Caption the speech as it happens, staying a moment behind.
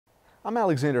I'm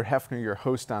Alexander Hefner, your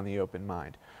host on The Open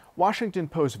Mind. Washington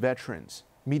Post veterans,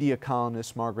 media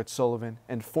columnist Margaret Sullivan,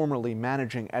 and formerly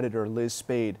managing editor Liz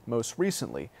Spade most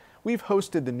recently, we've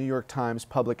hosted the New York Times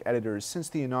public editors since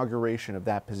the inauguration of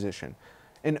that position.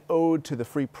 An ode to the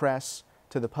free press,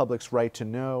 to the public's right to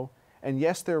know, and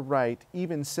yes, their right,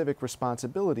 even civic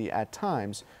responsibility at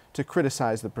times, to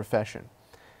criticize the profession.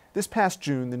 This past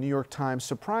June, the New York Times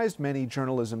surprised many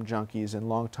journalism junkies and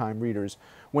longtime readers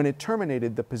when it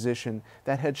terminated the position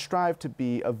that had strived to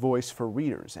be a voice for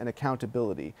readers and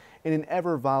accountability in an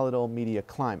ever-volatile media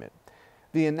climate.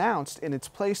 They announced in its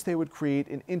place they would create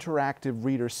an interactive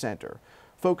reader center,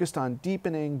 focused on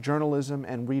deepening journalism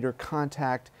and reader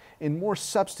contact in more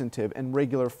substantive and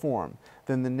regular form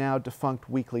than the now defunct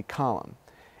weekly column.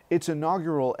 Its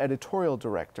inaugural editorial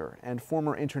director and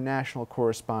former international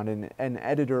correspondent and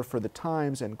editor for The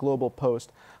Times and Global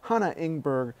Post, Hanna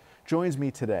Ingber, joins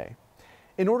me today.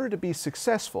 In order to be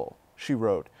successful, she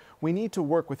wrote, we need to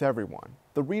work with everyone.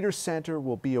 The Reader Center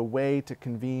will be a way to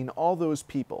convene all those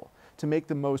people, to make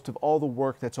the most of all the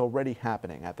work that's already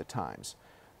happening at The Times.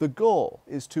 The goal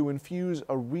is to infuse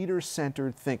a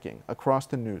reader-centered thinking across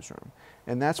the newsroom,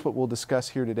 and that's what we'll discuss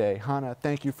here today. Hanna,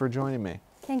 thank you for joining me.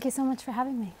 Thank you so much for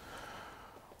having me.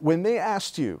 When they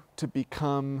asked you to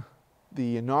become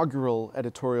the inaugural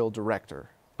editorial director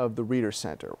of the Reader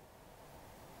Center,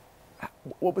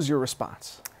 what was your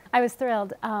response? I was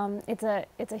thrilled. It's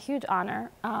a huge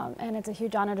honor, and it's a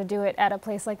huge honor to do it at a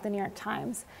place like the New York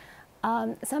Times.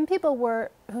 Some people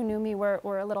who knew me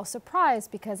were a little surprised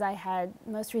because I had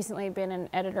most recently been an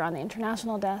editor on the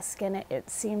international desk, and it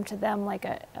seemed to them like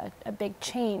a big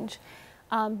change.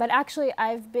 But actually,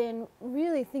 I've been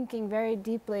really thinking very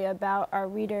deeply about our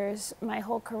readers my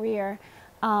whole career,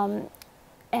 and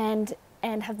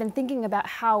have been thinking about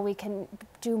how we can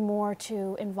do more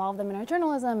to involve them in our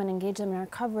journalism and engage them in our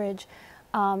coverage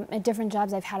at different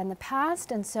jobs I've had in the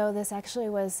past. And so this actually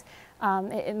was,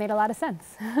 it made a lot of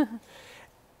sense.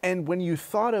 And when you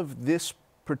thought of this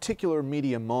particular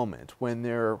media moment, when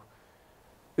there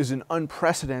is an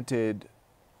unprecedented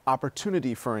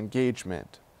opportunity for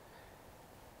engagement,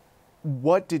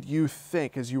 what did you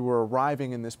think as you were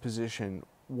arriving in this position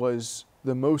was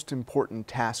the most important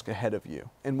task ahead of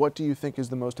you? And what do you think is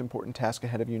the most important task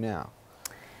ahead of you now?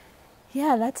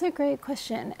 Yeah, that's a great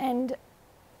question. And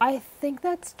I think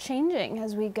that's changing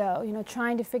as we go,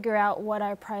 trying to figure out what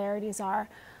our priorities are.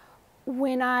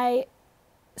 When I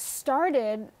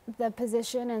started the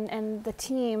position and the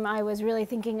team, I was really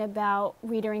thinking about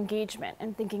reader engagement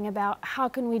and thinking about how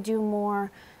can we do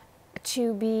more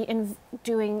to be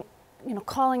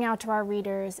calling out to our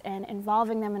readers and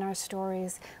involving them in our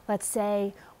stories. Let's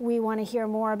say we want to hear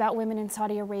more about women in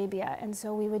Saudi Arabia, and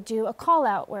so we would do a call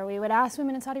out where we would ask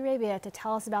women in Saudi Arabia to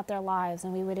tell us about their lives,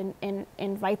 and we would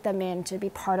invite them in to be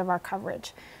part of our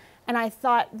coverage. And I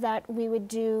thought that we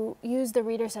would use the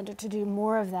Reader Center to do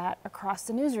more of that across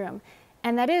the newsroom.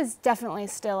 And that is definitely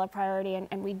still a priority,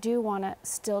 and we do want to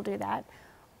still do that.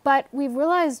 But we've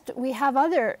realized we have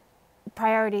other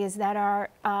priorities that are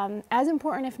as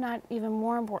important, if not even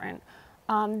more important,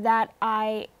 that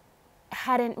I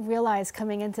hadn't realized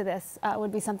coming into this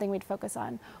would be something we'd focus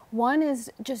on. One is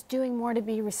just doing more to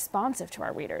be responsive to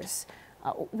our readers.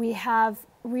 We have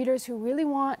readers who really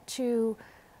want to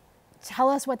tell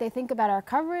us what they think about our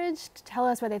coverage, to tell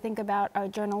us what they think about our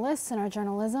journalists and our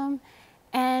journalism,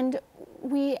 and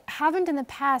we haven't in the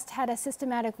past had a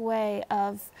systematic way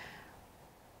of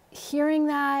hearing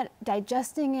that,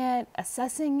 digesting it,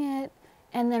 assessing it,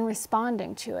 and then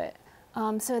responding to it.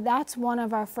 So that's one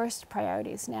of our first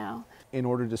priorities now. In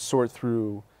order to sort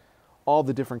through all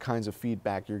the different kinds of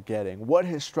feedback you're getting, what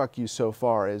has struck you so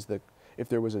far as if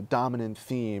there was a dominant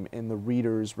theme in the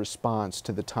reader's response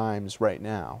to the Times right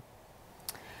now?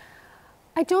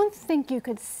 I don't think you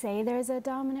could say there's a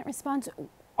dominant response.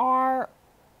 Our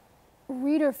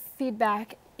reader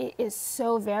feedback is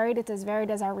so varied. It's as varied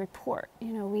as our report.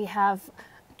 We have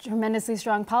a tremendously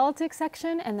strong politics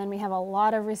section, and then we have a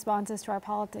lot of responses to our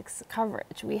politics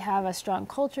coverage. We have a strong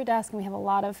culture desk, and we have a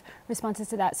lot of responses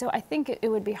to that. So I think it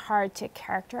would be hard to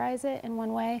characterize it in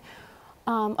one way.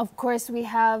 Of course, we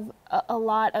have a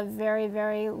lot of very,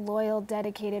 very loyal,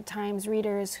 dedicated Times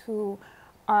readers who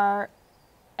are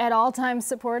at all times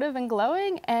supportive and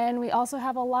glowing, and we also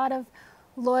have a lot of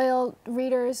loyal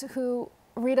readers who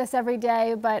read us every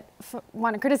day but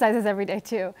want to criticize us every day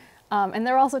too, and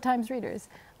they're also Times readers.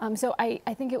 So I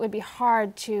think it would be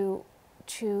hard to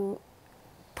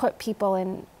put people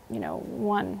in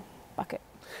one bucket.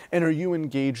 And are you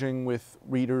engaging with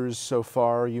readers so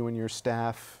far, you and your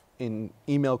staff, in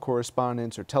email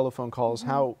correspondence or telephone calls?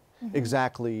 How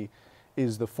exactly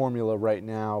is the formula right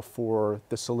now for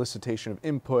the solicitation of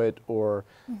input or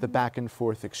the back and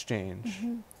forth exchange?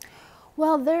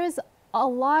 Well, there's a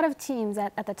lot of teams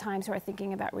at the Times who are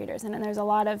thinking about readers, and there's a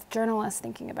lot of journalists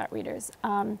thinking about readers.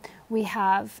 We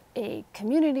have a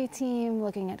community team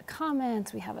looking at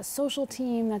comments. We have a social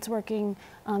team that's working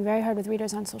very hard with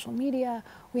readers on social media.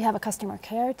 We have a customer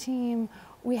care team.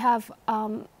 We have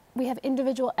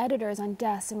individual editors on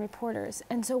desks and reporters.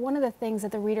 And so one of the things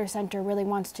that the Reader Center really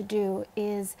wants to do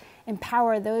is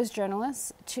empower those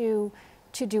journalists to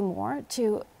do more,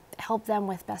 to help them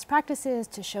with best practices,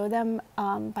 to show them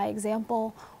by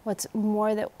example what's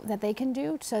more that they can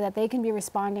do, so that they can be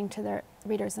responding to their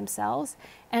readers themselves,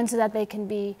 and so that they can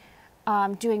be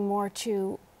doing more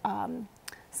to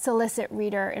solicit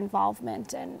reader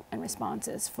involvement and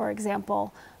responses. For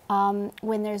example,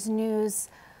 when there's news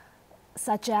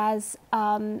such as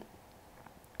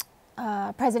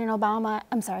President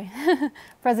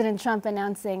Trump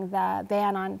announcing the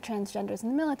ban on transgenders in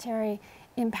the military,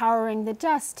 empowering the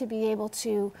desk to be able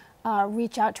to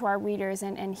reach out to our readers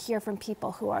and hear from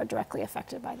people who are directly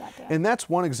affected by that ban. And that's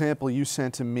one example you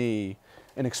sent to me,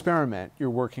 an experiment you're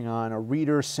working on, a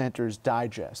Reader Center's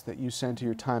Digest that you sent to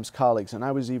your Times colleagues. And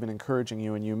I was even encouraging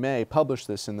you, and you may publish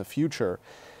this in the future,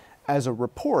 as a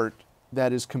report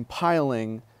that is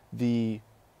compiling the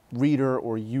reader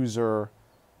or user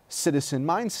citizen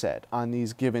mindset on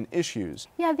these given issues.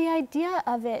 Yeah, the idea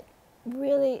of it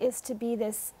really is to be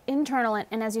this internal,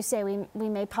 and as you say, we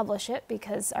may publish it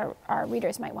because our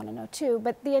readers might want to know too,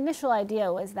 but the initial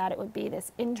idea was that it would be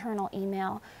this internal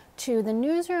email to the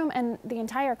newsroom and the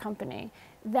entire company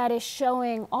that is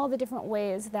showing all the different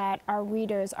ways that our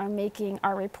readers are making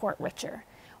our report richer,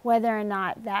 whether or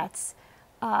not that's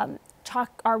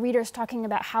our readers talking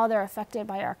about how they're affected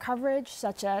by our coverage,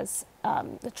 such as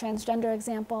the transgender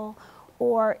example,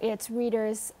 or it's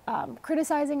readers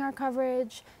criticizing our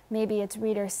coverage. Maybe it's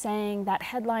readers saying that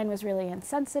headline was really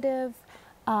insensitive.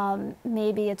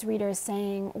 Maybe it's readers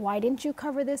saying, why didn't you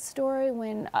cover this story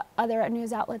when other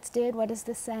news outlets did? What is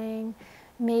this saying?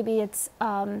 Maybe it's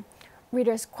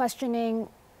readers questioning,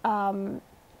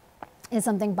 is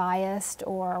something biased,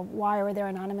 or why were there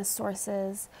anonymous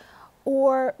sources?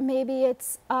 Or maybe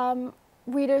it's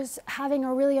readers having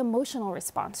a really emotional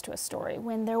response to a story.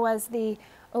 When there was the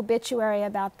obituary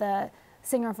about the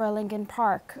singer for Linkin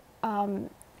Park,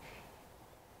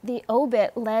 the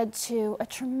obit led to a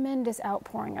tremendous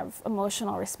outpouring of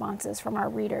emotional responses from our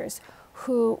readers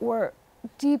who were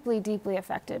deeply, deeply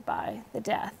affected by the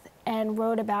death, and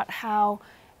wrote about how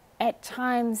at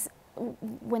times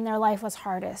when their life was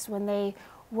hardest, when they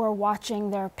were watching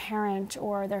their parent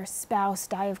or their spouse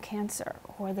die of cancer,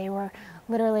 or they were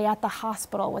literally at the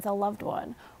hospital with a loved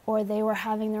one, or they were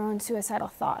having their own suicidal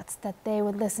thoughts, that they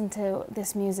would listen to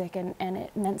this music and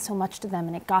it meant so much to them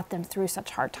and it got them through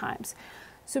such hard times.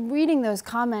 So reading those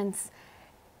comments,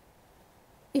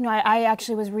 you know, I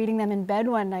actually was reading them in bed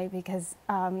one night because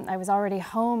I was already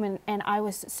home, and I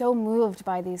was so moved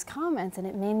by these comments, and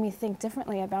it made me think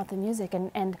differently about the music.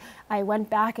 And I went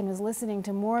back and was listening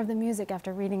to more of the music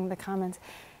after reading the comments.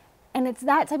 And it's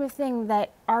that type of thing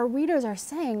that our readers are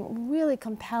saying, really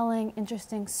compelling,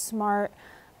 interesting, smart,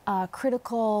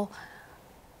 critical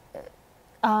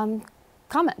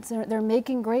comments. They're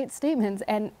making great statements,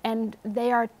 and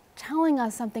they are telling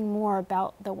us something more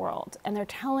about the world, and they're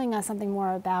telling us something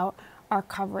more about our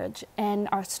coverage and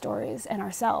our stories and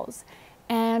ourselves.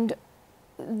 And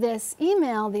this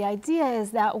email, the idea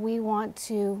is that we want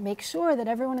to make sure that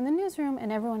everyone in the newsroom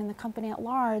and everyone in the company at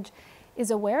large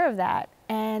is aware of that,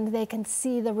 and they can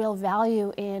see the real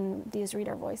value in these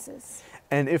reader voices.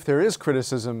 And if there is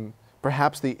criticism,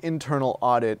 perhaps the internal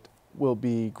audit will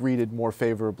be greeted more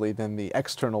favorably than the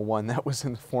external one that was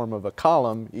in the form of a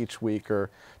column each week or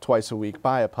twice a week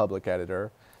by a public editor.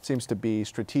 Seems to be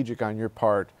strategic on your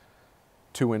part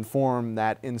to inform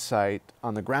that insight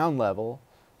on the ground level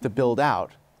to build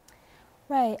out.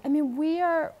 Right. I mean,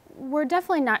 we're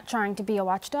definitely not trying to be a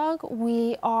watchdog.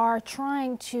 We are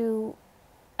trying to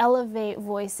elevate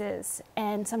voices,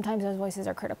 and sometimes those voices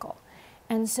are critical.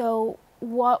 And so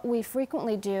what we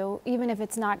frequently do, even if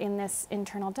it's not in this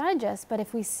internal digest, but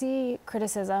if we see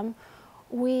criticism,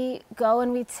 we go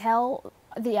and we tell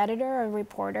the editor or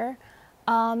reporter,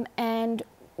 and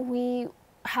we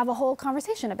have a whole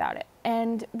conversation about it.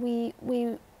 And we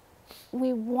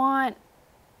want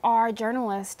our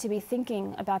journalists to be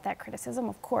thinking about that criticism,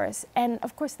 of course, and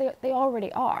of course they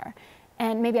already are.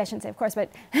 And maybe I shouldn't say of course,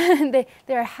 but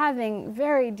they're having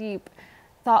very deep,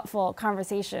 thoughtful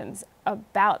conversations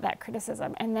about that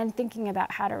criticism, and then thinking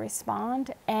about how to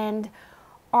respond. And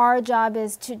our job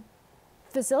is to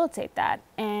facilitate that,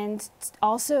 and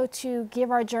also to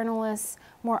give our journalists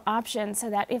more options so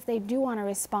that if they do want to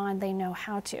respond, they know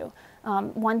how to.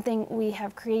 One thing we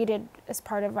have created as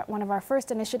part of one of our first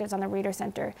initiatives on the Reader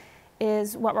Center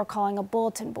is what we're calling a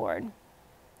bulletin board.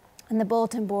 And the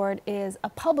bulletin board is a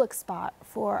public spot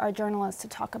for our journalists to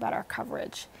talk about our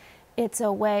coverage. It's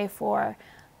a way for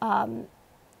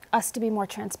us to be more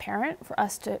transparent, for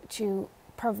us to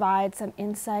provide some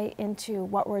insight into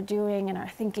what we're doing and our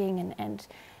thinking and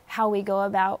how we go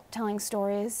about telling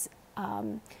stories.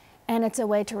 And it's a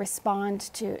way to respond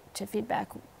to feedback.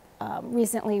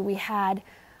 Recently we had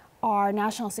our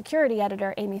national security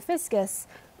editor, Amy Fiscus,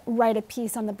 write a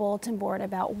piece on the bulletin board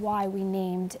about why we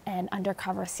named an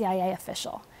undercover CIA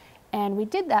official. And we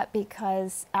did that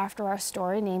because after our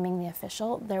story naming the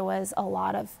official, there was a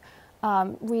lot of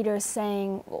readers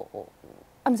saying,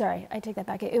 I'm sorry, I take that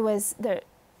back. It was the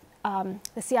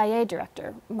CIA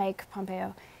director, Mike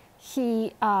Pompeo.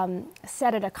 He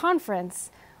said at a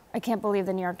conference, I can't believe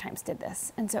the New York Times did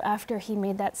this. And so after he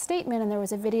made that statement, and there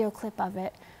was a video clip of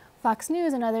it, Fox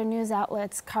News and other news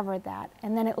outlets covered that.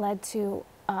 And then it led to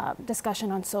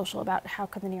discussion on social about how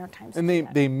could the New York Times do that.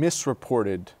 And they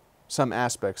misreported some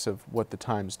aspects of what the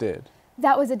Times did.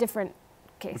 That was a different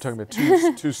case. We're talking about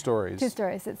two stories. Two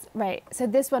stories, it's right. So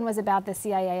this one was about the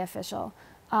CIA official.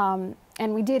 And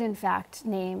we did, in fact,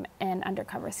 name an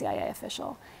undercover CIA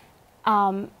official.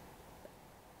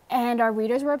 And our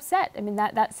readers were upset. I mean,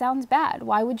 that sounds bad.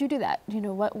 Why would you do that? You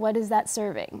know, what is that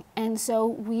serving? And so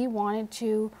we wanted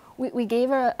to, we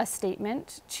gave a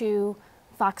statement to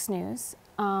Fox News,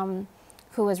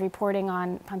 who was reporting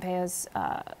on Pompeo's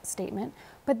statement.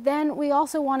 But then we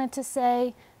also wanted to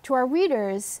say to our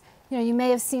readers, you know, you may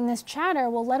have seen this chatter,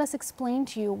 well, let us explain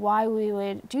to you why we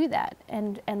would do that,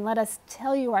 and let us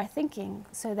tell you our thinking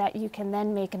so that you can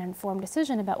then make an informed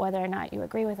decision about whether or not you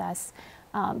agree with us.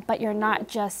 But you're not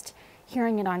just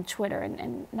hearing it on Twitter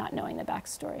and not knowing the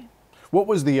backstory. What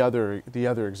was the other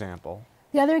example?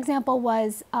 The other example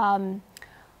was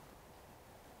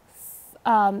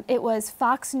it was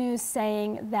Fox News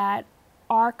saying that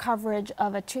our coverage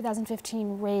of a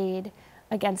 2015 raid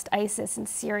against ISIS in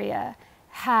Syria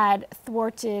had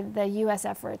thwarted the U.S.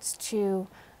 efforts to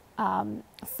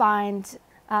find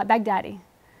Baghdadi.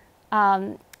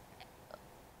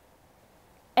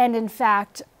 And in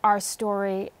fact, our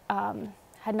story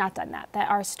had not done that. That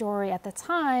our story at the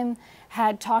time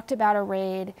had talked about a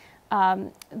raid.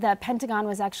 The Pentagon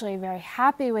was actually very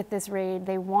happy with this raid.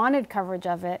 They wanted coverage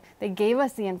of it. They gave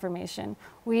us the information.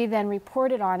 We then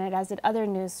reported on it, as did other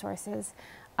news sources.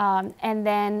 And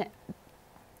then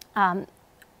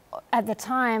at the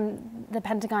time, the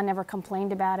Pentagon never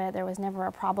complained about it. There was never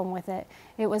a problem with it.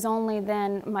 It was only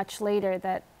then, much later,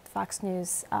 that Fox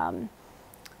News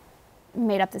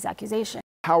made up this accusation.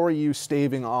 How are you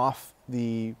staving off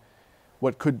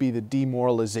what could be the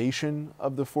demoralization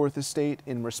of the Fourth Estate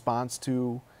in response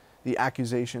to the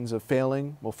accusations of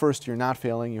failing? Well, first, you're not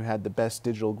failing. You had the best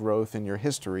digital growth in your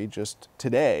history just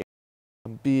today.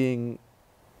 Being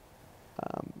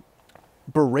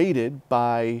berated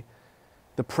by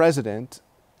the president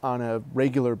on a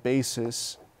regular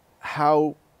basis,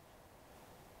 how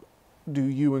do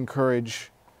you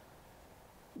encourage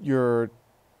your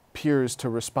peers to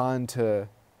respond to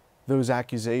those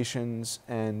accusations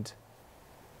and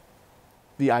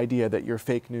the idea that your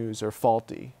fake news are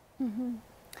faulty? Mm-hmm.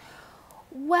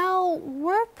 Well,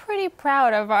 we're pretty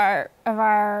proud of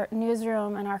our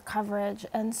newsroom and our coverage,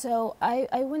 and so I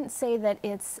wouldn't say that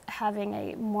it's having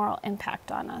a moral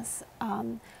impact on us.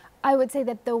 I would say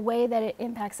that the way that it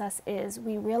impacts us is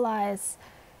we realize,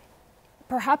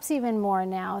 perhaps even more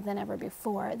now than ever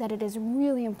before, that it is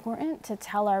really important to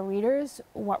tell our readers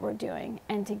what we're doing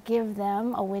and to give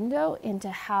them a window into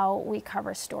how we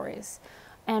cover stories.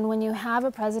 And when you have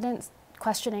a president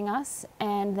questioning us,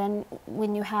 and then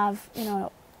when you have, you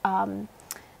know,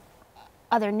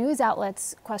 other news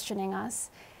outlets questioning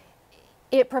us,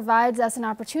 it provides us an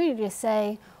opportunity to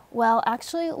say, well,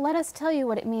 actually, let us tell you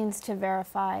what it means to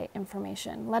verify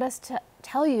information. Let us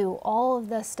tell you all of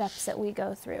the steps that we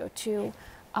go through to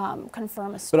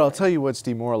confirm a story. But I'll tell you what's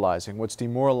demoralizing. What's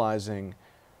demoralizing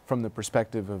from the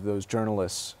perspective of those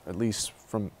journalists, at least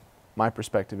from my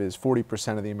perspective, is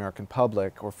 40% of the American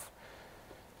public, or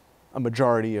a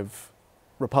majority of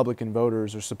Republican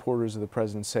voters or supporters of the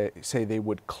president say they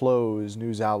would close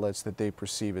news outlets that they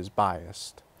perceive as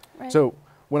biased. Right. So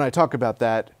when I talk about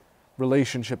that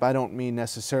relationship, I don't mean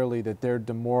necessarily that they're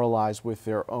demoralized with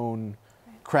their own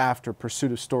craft or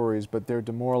pursuit of stories, but they're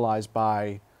demoralized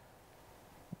by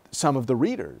some of the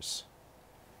readers.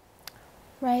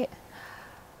 Right.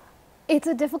 It's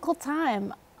a difficult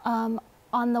time.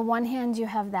 on the one hand, you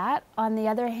have that. On the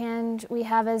other hand, we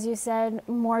have, as you said,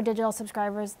 more digital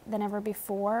subscribers than ever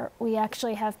before. We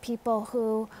actually have people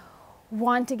who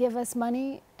want to give us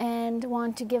money and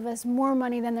want to give us more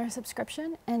money than their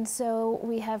subscription. And so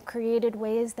we have created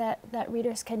ways that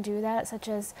readers can do that, such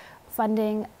as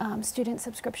funding student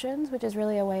subscriptions, which is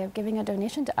really a way of giving a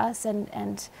donation to us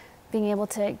and being able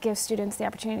to give students the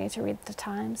opportunity to read the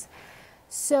Times.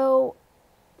 So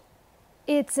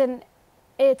it's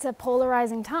a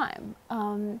polarizing time.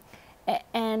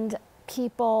 And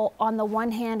people, on the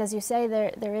one hand, as you say,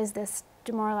 there is this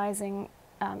demoralizing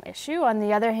issue. On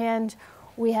the other hand,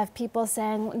 we have people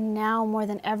saying now more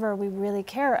than ever, we really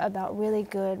care about really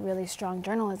good, really strong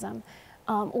journalism.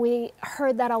 We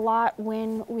heard that a lot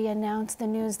when we announced the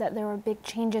news that there were big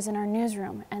changes in our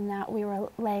newsroom and that we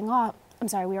were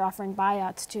we were offering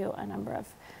buyouts to a number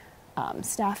of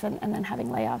staff and then having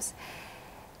layoffs.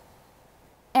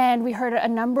 And we heard a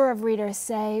number of readers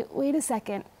say, wait a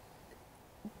second,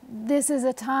 this is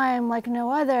a time like no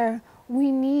other.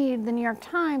 We need the New York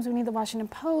Times, we need the Washington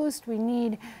Post, we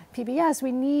need PBS,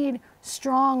 we need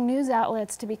strong news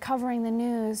outlets to be covering the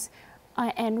news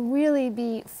and really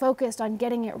be focused on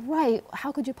getting it right.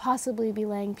 How could you possibly be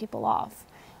laying people off?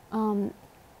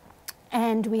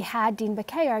 And we had Dean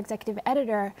Baquet, our executive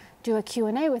editor, do a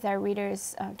Q&A with our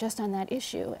readers just on that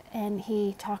issue. And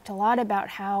he talked a lot about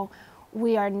how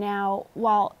we are now,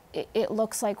 while it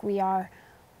looks like we are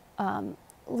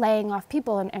laying off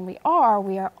people, and we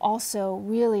are also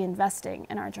really investing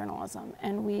in our journalism.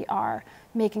 And we are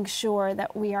making sure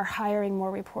that we are hiring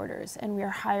more reporters, and we are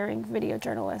hiring video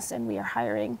journalists, and we are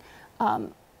hiring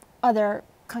other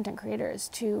content creators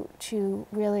to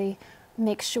really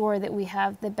make sure that we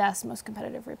have the best, most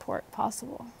competitive report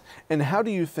possible. And how do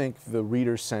you think the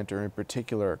Reader Center in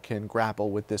particular can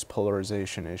grapple with this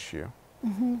polarization issue?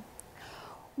 Mm-hmm.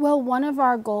 Well, one of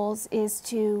our goals is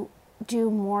to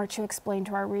do more to explain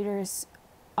to our readers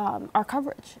our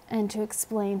coverage and to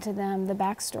explain to them the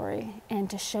backstory and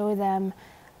to show them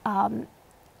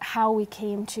how we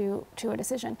came to a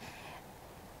decision.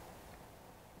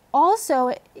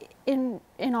 Also, in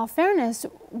all fairness,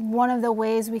 one of the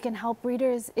ways we can help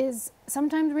readers is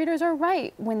sometimes readers are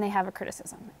right when they have a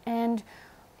criticism. And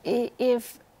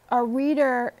if a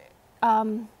reader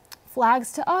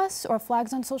flags to us or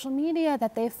flags on social media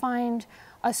that they find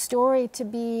a story to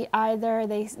be either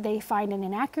they find an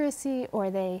inaccuracy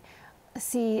or they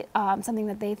see something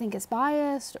that they think is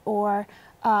biased or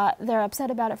they're upset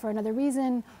about it for another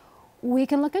reason, we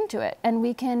can look into it and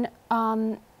we can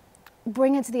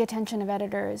bring it to the attention of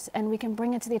editors and we can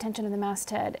bring it to the attention of the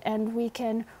masthead and we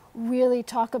can really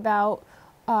talk about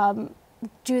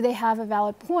do they have a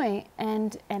valid point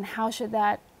and how should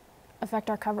that affect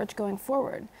our coverage going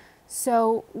forward.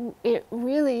 So it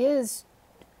really is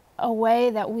a way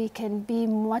that we can be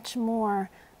much more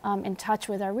in touch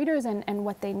with our readers and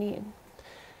what they need.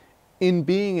 In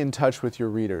being in touch with your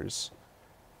readers,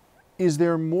 is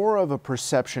there more of a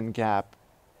perception gap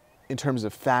in terms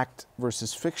of fact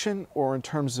versus fiction or in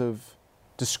terms of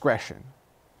discretion?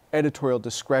 Editorial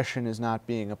discretion is not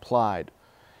being applied.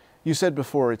 You said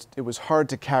before it was hard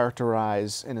to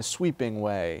characterize in a sweeping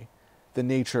way the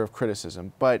nature of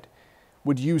criticism, but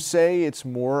would you say it's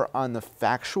more on the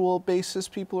factual basis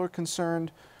people are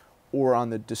concerned or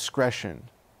on the discretion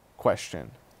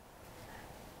question?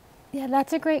 Yeah,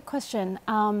 that's a great question.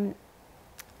 I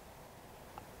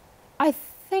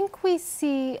think we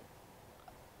see,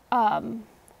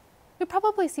 we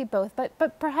probably see both,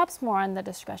 but perhaps more on the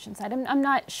discretion side. I'm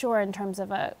not sure in terms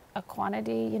of a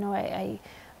quantity, you know, I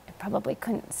probably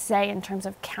couldn't say in terms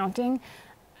of counting.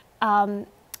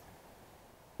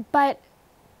 But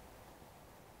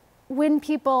when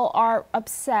people are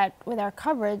upset with our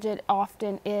coverage, it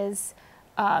often is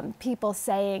people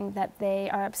saying that they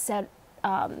are upset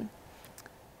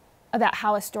about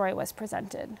how a story was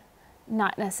presented,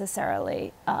 not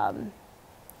necessarily a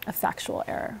factual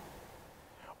error.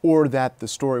 Or that the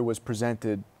story was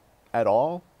presented at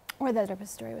all? Or that the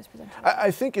story was presented.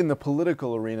 I think in the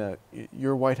political arena,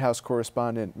 your White House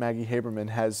correspondent, Maggie Haberman,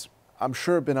 has, I'm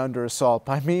sure, been under assault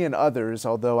by me and others,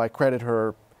 although I credit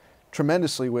her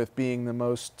tremendously with being the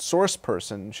most sourced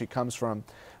person. She comes from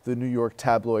the New York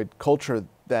tabloid culture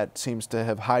that seems to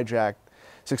have hijacked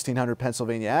 1600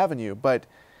 Pennsylvania Avenue. But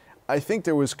I think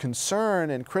there was concern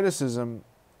and criticism,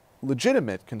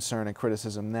 legitimate concern and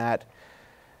criticism, that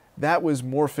that was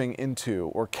morphing into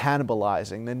or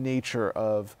cannibalizing the nature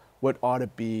of what ought to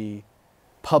be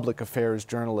public affairs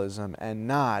journalism and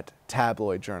not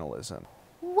tabloid journalism.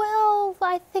 Well,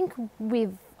 I think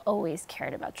we've always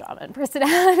cared about drama and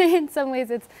personality. In some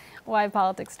ways, it's why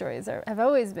politics stories have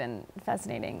always been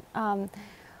fascinating.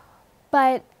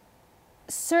 But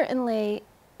certainly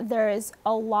there is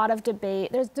a lot of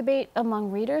debate. There's debate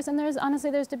among readers, and there's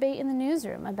debate in the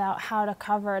newsroom about how to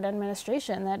cover an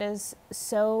administration that is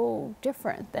so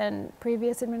different than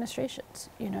previous administrations.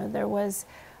 You know, there was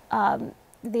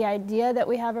the idea that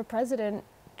we have a president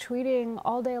tweeting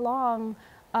all day long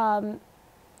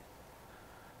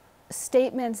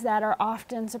statements that are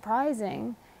often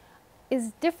surprising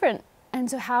is different. And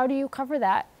so how do you cover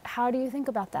that? How do you think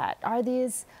about that? Are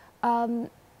these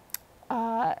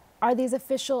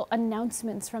official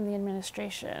announcements from the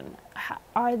administration?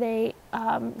 Are they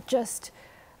just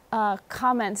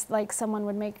comments like someone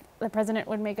would make, the president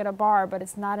would make at a bar, but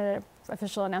it's not an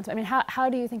official announcement? I mean, how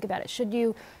do you think about it? Should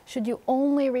you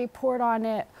only report on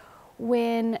it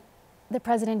when the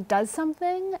president does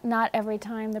something, not every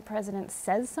time the president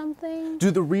says something? Do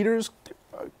the readers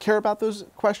care about those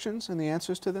questions and the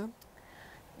answers to them?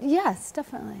 Yes,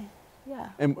 definitely. Yeah.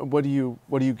 And what are you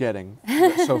getting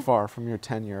so far from your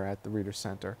tenure at the Reader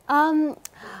Center?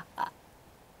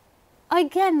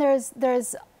 Again,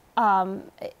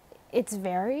 it's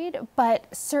varied,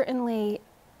 but certainly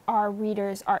our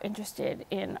readers are interested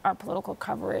in our political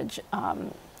coverage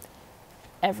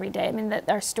every day. I mean,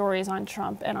 our stories on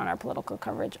Trump and on our political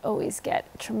coverage always get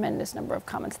a tremendous number of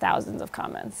comments, thousands of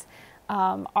comments.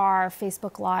 Our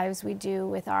Facebook Lives we do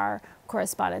with our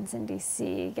correspondents in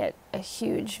DC get a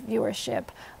huge viewership.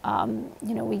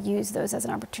 You know, we use those as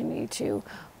an opportunity to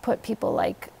put people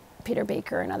like Peter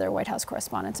Baker and other White House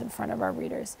correspondents in front of our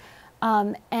readers.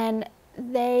 And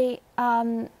they,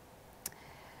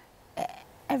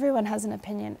 everyone has an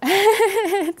opinion,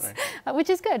 right. Which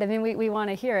is good. I mean, we want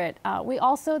to hear it. We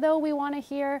also, though, we want to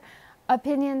hear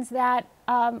opinions that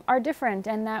are different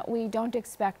and that we don't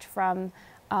expect from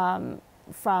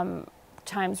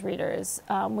Times readers.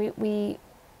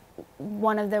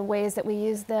 One of the ways that we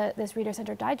use this Reader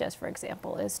Center Digest, for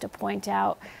example, is to point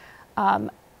out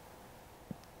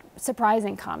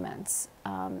surprising comments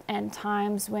and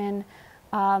times when,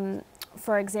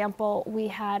 for example, we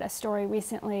had a story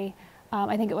recently,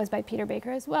 I think it was by Peter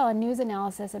Baker as well, a news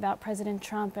analysis about President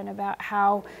Trump and about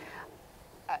how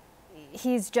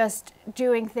he's just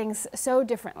doing things so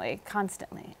differently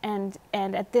constantly. And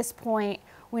at this point,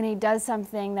 when he does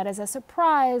something that is a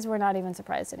surprise, we're not even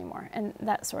surprised anymore. And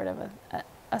that's sort of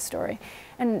a story.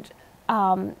 And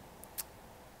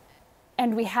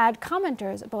we had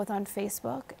commenters both on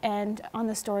Facebook and on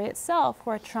the story itself who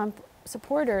are Trump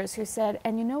supporters who said,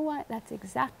 and you know what, that's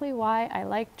exactly why I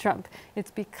like Trump.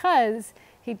 It's because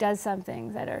he does some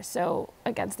things that are so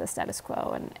against the status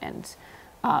quo and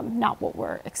not what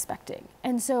we're expecting.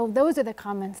 And so those are the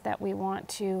comments that we want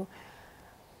to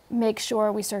make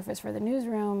sure we surface for the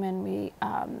newsroom, and we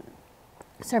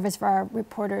surface for our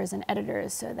reporters and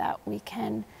editors so that we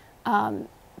can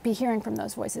be hearing from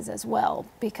those voices as well.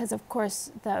 Because of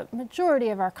course, the majority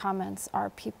of our comments are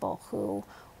people who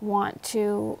want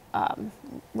to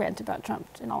rant about Trump,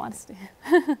 in all honesty.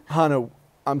 Hanna,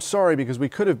 I'm sorry because we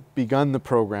could have begun the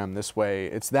program this way.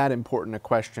 It's that important a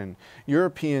question.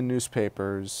 European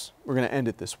newspapers, we're going to end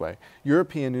it this way.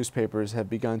 European newspapers have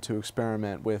begun to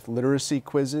experiment with literacy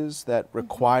quizzes that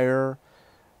require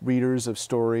readers of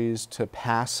stories to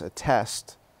pass a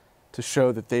test to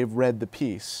show that they've read the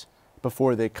piece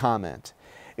before they comment.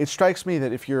 It strikes me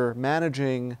that if you're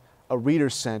managing a reader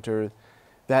center,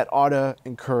 that ought to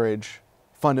encourage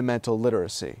fundamental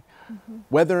literacy.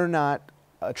 Whether or not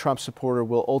a Trump supporter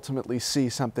will ultimately see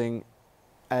something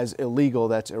as illegal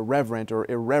that's irreverent or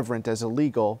irreverent as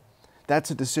illegal, that's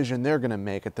a decision they're going to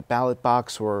make at the ballot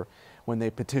box or when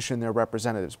they petition their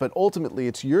representatives. But ultimately,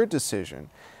 it's your decision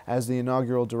as the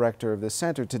inaugural director of this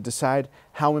center to decide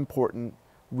how important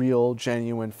real,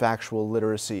 genuine, factual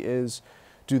literacy is.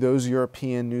 Do those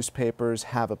European newspapers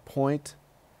have a point?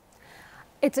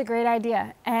 It's a great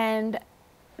idea. And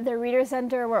the Reader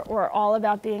Center, we're all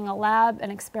about being a lab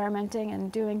and experimenting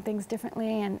and doing things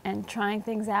differently and trying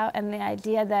things out. And the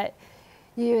idea that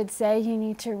you would say you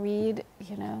need to read,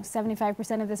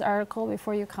 75% of this article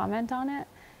before you comment on it,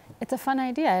 it's a fun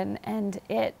idea. And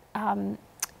it,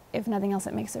 if nothing else,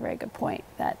 it makes a very good point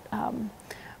that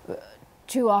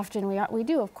too often we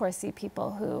do, of course, see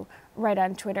people who write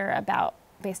on Twitter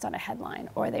based on a headline,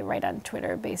 or they write on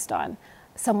Twitter based on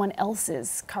someone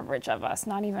else's coverage of us,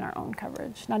 not even our own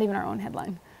coverage, not even our own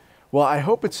headline. Well, I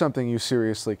hope it's something you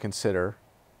seriously consider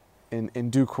in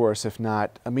due course, if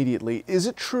not immediately. Is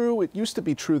it true, it used to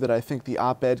be true that I think the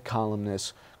op-ed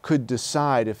columnists could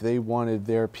decide if they wanted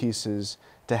their pieces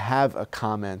to have a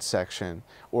comment section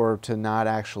or to not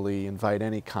actually invite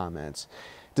any comments.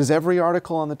 Does every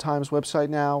article on the Times website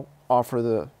now offer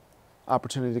the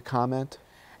opportunity to comment?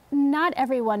 Not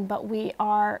everyone, but we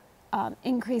are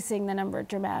increasing the number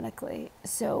dramatically.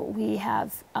 So we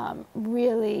have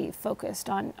really focused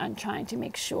on trying to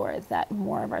make sure that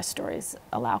more of our stories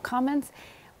allow comments.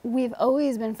 We've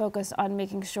always been focused on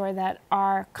making sure that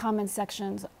our comment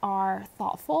sections are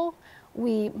thoughtful.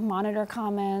 We monitor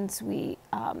comments. We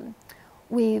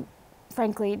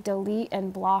frankly delete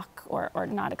and block or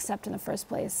not accept in the first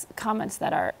place comments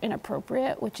that are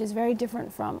inappropriate, which is very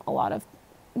different from a lot of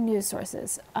news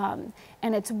sources. And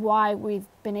it's why we've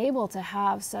been able to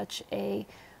have such a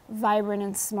vibrant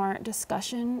and smart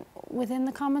discussion within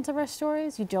the comments of our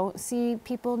stories. You don't see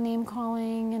people name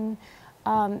calling and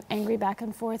angry back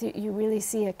and forth. You really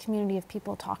see a community of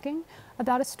people talking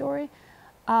about a story.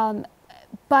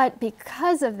 But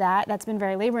because of that, that's been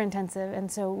very labor intensive. And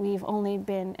so we've only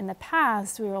been, in the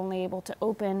past, we were only able to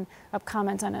open up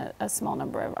comments on a small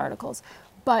number of articles.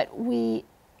 But we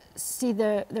see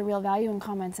the real value in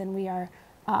comments, and we are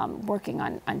working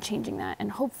on changing that.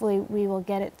 And hopefully we will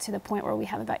get it to the point where we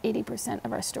have about 80%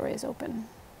 of our stories open.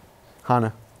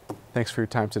 Hanna, thanks for your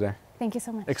time today. Thank you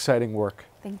so much. Exciting work.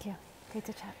 Thank you. Great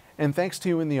to chat. And thanks to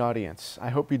you in the audience. I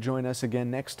hope you join us again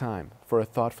next time for a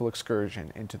thoughtful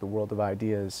excursion into the world of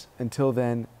ideas. Until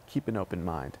then, keep an open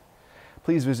mind.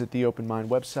 Please visit the Open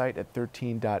Mind website at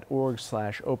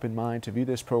 13.org/openmind to view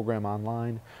this program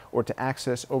online or to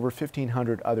access over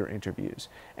 1,500 other interviews.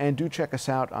 And do check us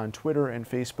out on Twitter and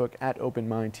Facebook at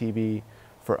OpenMindTV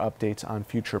for updates on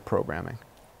future programming.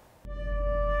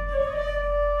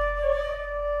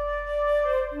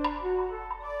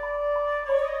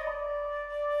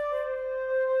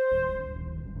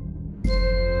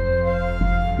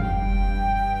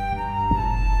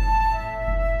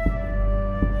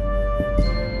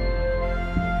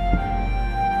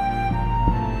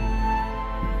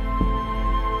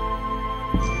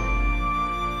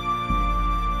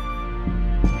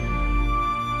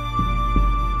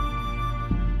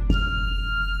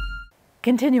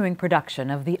 Continuing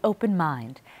production of The Open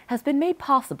Mind has been made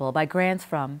possible by grants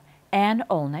from Ann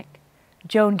Olnick,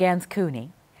 Joan Gans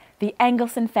Cooney, the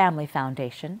Engelson Family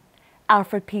Foundation,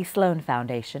 Alfred P. Sloan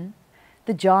Foundation,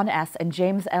 the John S. and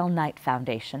James L. Knight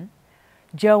Foundation,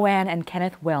 Joanne and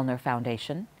Kenneth Wellner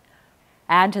Foundation,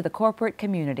 and to the corporate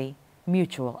community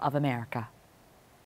Mutual of America.